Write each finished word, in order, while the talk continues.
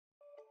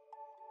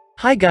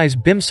Hi guys,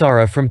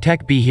 Bimsara from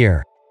TechB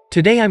here.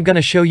 Today I'm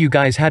gonna show you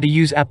guys how to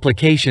use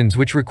applications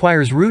which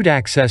requires root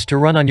access to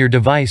run on your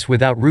device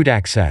without root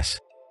access.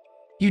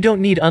 You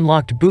don't need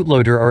unlocked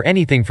bootloader or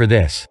anything for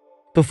this.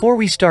 Before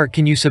we start,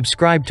 can you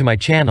subscribe to my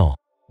channel?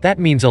 That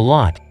means a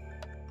lot.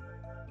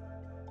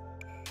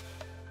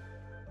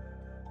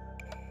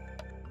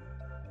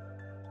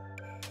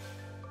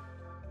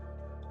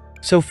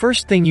 So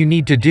first thing you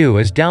need to do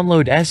is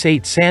download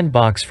S8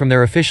 Sandbox from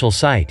their official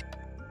site.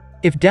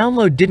 If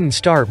download didn't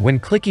start when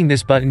clicking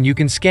this button, you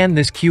can scan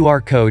this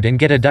QR code and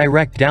get a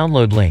direct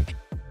download link.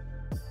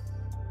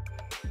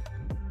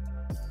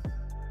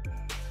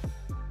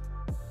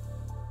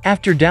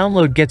 After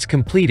download gets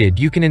completed,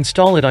 you can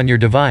install it on your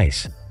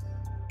device.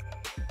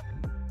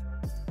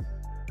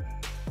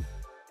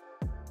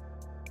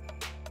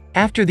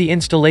 After the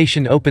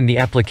installation, open the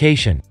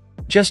application.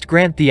 Just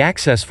grant the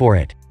access for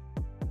it.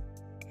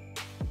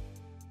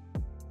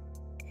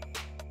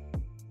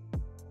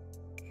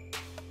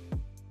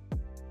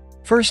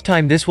 First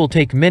time this will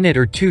take minute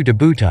or two to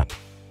boot up.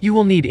 You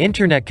will need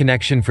internet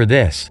connection for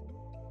this.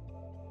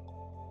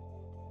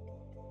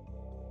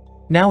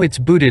 Now it's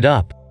booted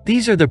up.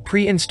 These are the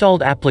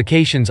pre-installed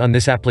applications on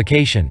this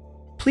application.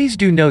 Please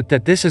do note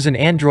that this is an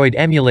Android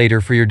emulator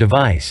for your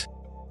device.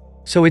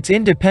 So it's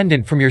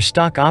independent from your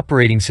stock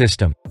operating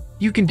system.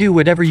 You can do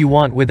whatever you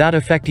want without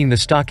affecting the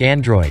stock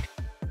Android.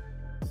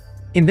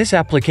 In this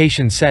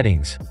application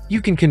settings,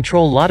 you can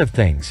control a lot of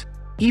things.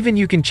 Even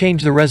you can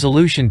change the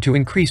resolution to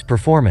increase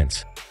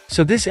performance.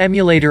 So this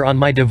emulator on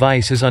my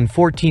device is on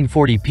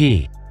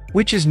 1440p,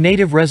 which is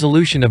native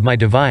resolution of my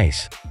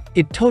device.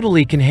 It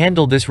totally can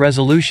handle this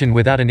resolution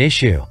without an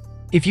issue.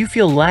 If you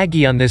feel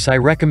laggy on this, I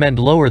recommend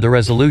lower the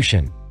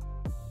resolution.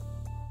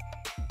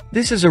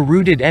 This is a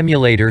rooted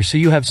emulator, so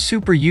you have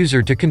super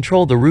user to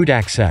control the root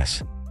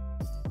access.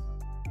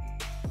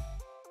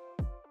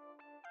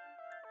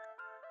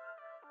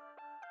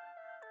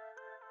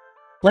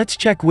 Let's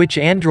check which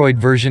Android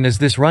version is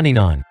this running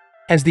on.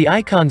 As the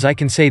icons, I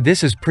can say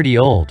this is pretty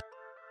old.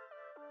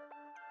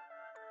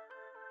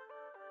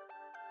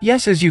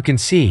 Yes, as you can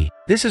see,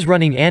 this is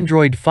running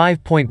Android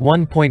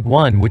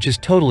 5.1.1, which is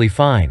totally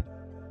fine.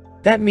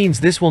 That means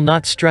this will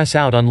not stress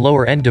out on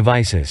lower-end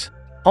devices.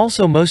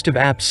 Also, most of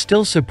apps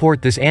still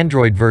support this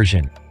Android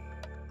version.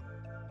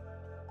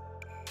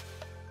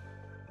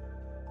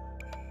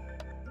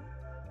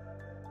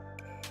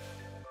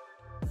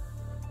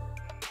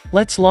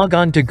 Let's log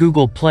on to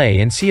Google Play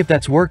and see if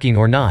that's working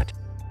or not.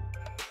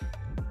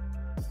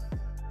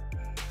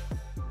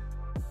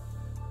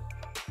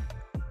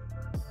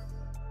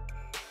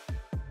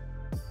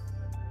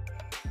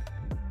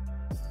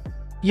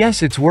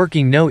 Yes, it's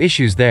working, no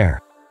issues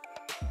there.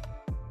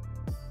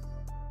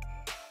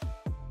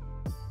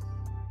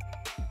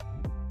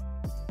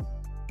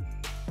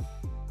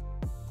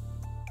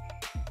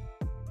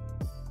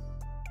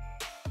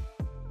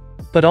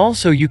 But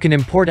also you can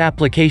import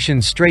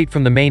applications straight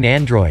from the main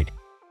Android.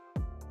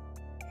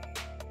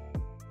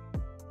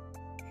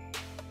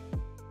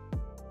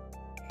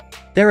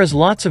 There is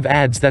lots of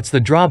ads, that's the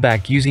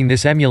drawback using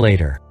this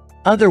emulator.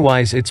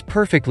 Otherwise it's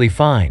perfectly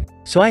fine.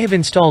 So I have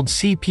installed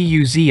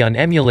CPU-Z on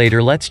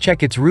emulator. Let's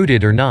check it's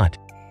rooted or not.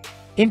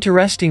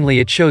 Interestingly,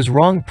 it shows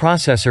wrong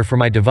processor for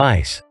my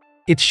device.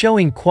 It's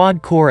showing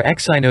quad-core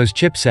Exynos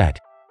chipset.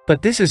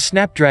 But this is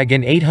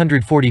Snapdragon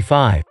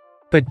 845.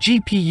 But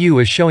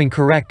GPU is showing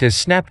correct as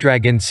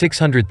Snapdragon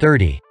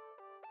 630.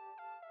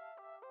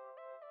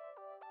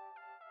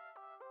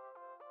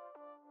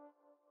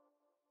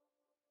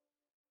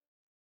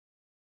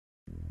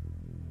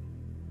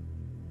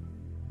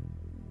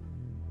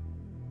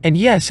 And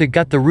yes, it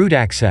got the root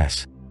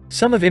access.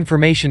 Some of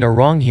information are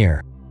wrong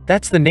here.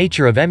 That's the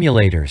nature of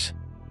emulators.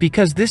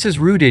 Because this is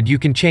rooted, you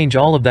can change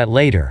all of that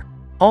later.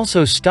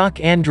 Also, stock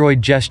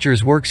Android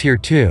gestures works here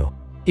too.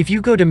 If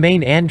you go to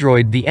main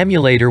Android, the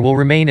emulator will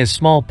remain as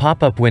small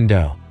pop-up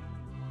window.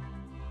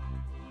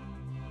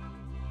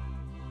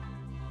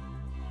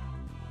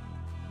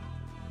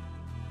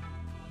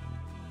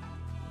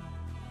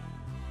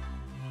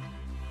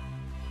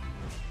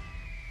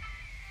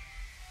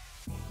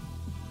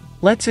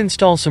 Let's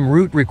install some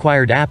root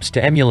required apps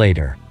to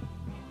emulator.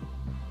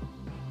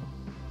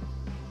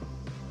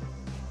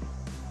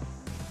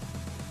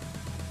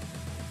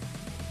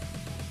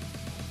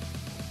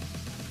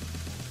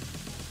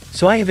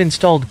 So I have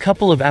installed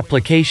couple of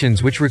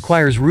applications which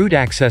requires root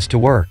access to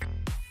work.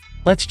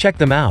 Let's check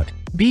them out.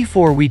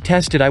 Before we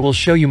test it, I will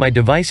show you my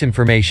device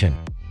information.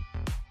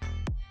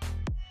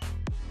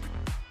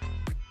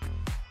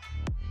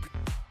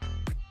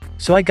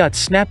 So I got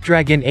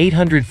Snapdragon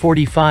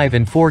 845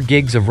 and 4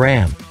 gigs of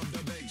RAM.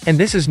 And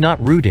this is not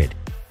rooted.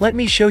 Let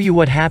me show you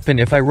what happens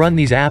if I run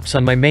these apps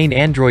on my main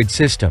Android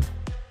system.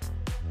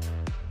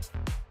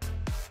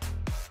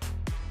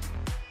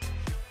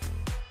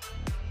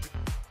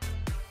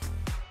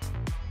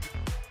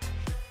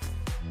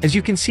 As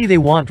you can see, they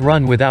won't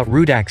run without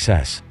root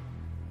access.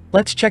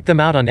 Let's check them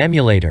out on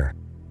emulator.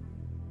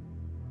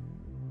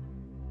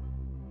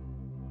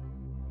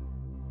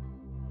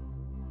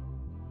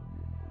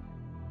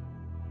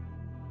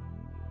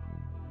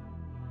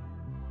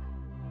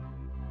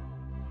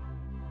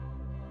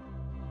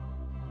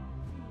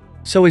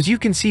 So as you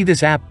can see,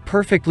 this app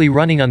perfectly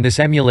running on this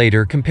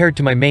emulator compared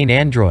to my main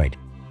Android.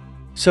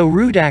 So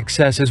root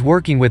access is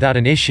working without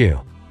an issue.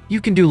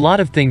 You can do a lot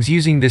of things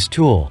using this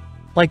tool,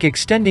 like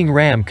extending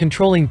RAM,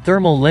 controlling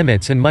thermal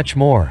limits, and much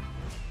more.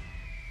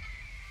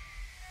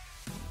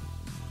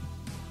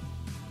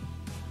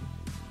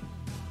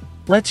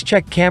 Let's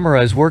check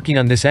camera is working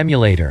on this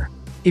emulator.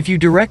 If you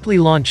directly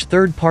launch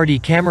third-party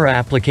camera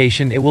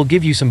application, it will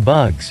give you some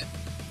bugs.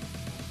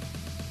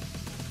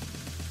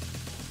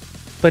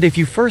 But if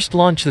you first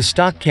launch the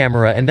stock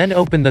camera and then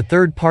open the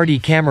third-party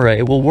camera,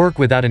 it will work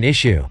without an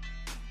issue.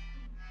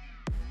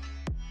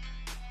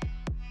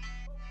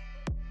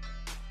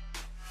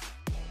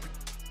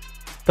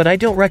 But I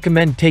don't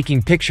recommend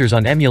taking pictures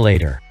on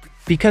emulator,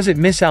 because it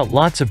miss out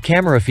lots of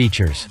camera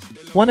features.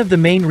 One of the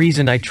main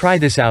reason I try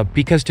this out,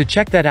 because to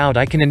check that out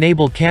I can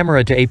enable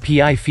camera to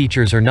API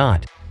features or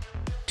not.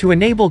 To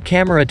enable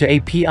camera to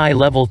API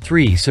level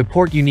 3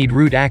 support you need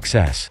root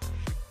access.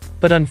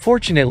 But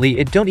unfortunately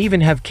it don't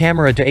even have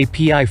camera to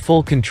API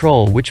full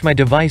control, which my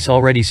device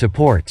already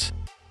supports.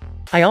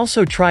 I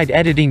also tried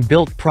editing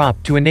built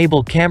prop to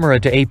enable camera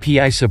to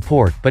API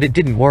support, but it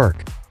didn't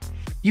work.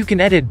 You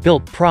can edit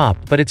built prop,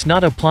 but it's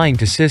not applying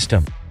to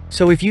system.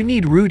 So if you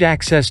need root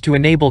access to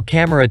enable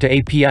camera to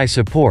API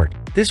support,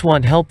 this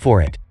won't help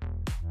for it.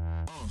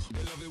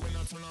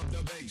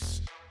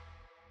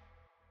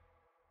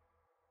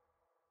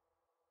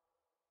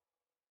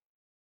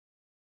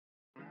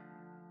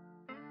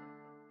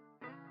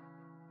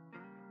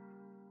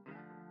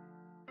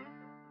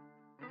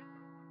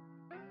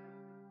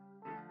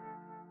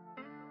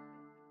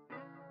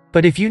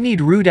 But if you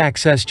need root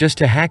access just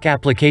to hack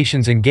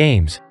applications and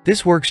games,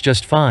 this works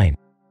just fine.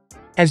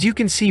 As you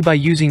can see, by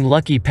using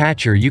Lucky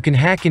Patcher you can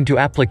hack into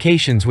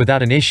applications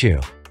without an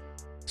issue.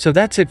 So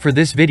that's it for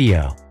this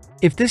video.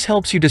 If this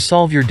helps you to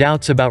solve your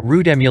doubts about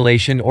root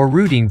emulation or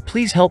rooting,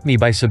 please help me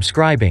by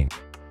subscribing.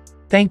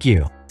 Thank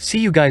you. See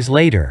you guys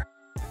later.